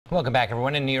Welcome back,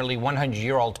 everyone. A nearly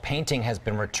 100-year-old painting has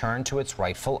been returned to its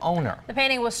rightful owner. The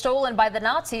painting was stolen by the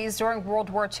Nazis during World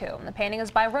War II. The painting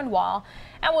is by Renoir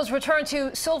and was returned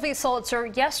to Sylvie Sulitzer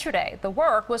yesterday. The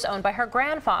work was owned by her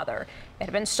grandfather. It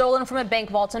had been stolen from a bank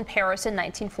vault in Paris in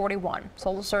 1941.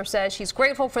 Sulitzer says she's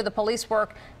grateful for the police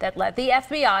work that led the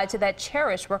FBI to that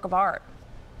cherished work of art.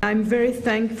 I'm very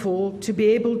thankful to be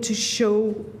able to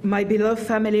show my beloved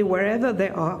family wherever they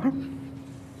are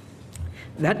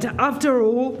that after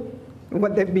all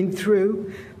what they've been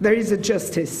through, there is a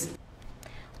justice.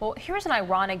 Well, here's an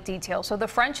ironic detail. So the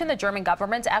French and the German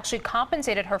governments actually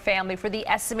compensated her family for the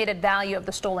estimated value of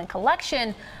the stolen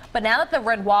collection. But now that the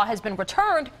Renoir has been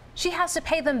returned, she has to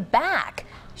pay them back.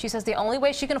 She says the only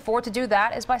way she can afford to do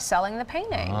that is by selling the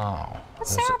painting. Oh,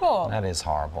 that's terrible. That is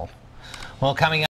horrible. Well, coming up.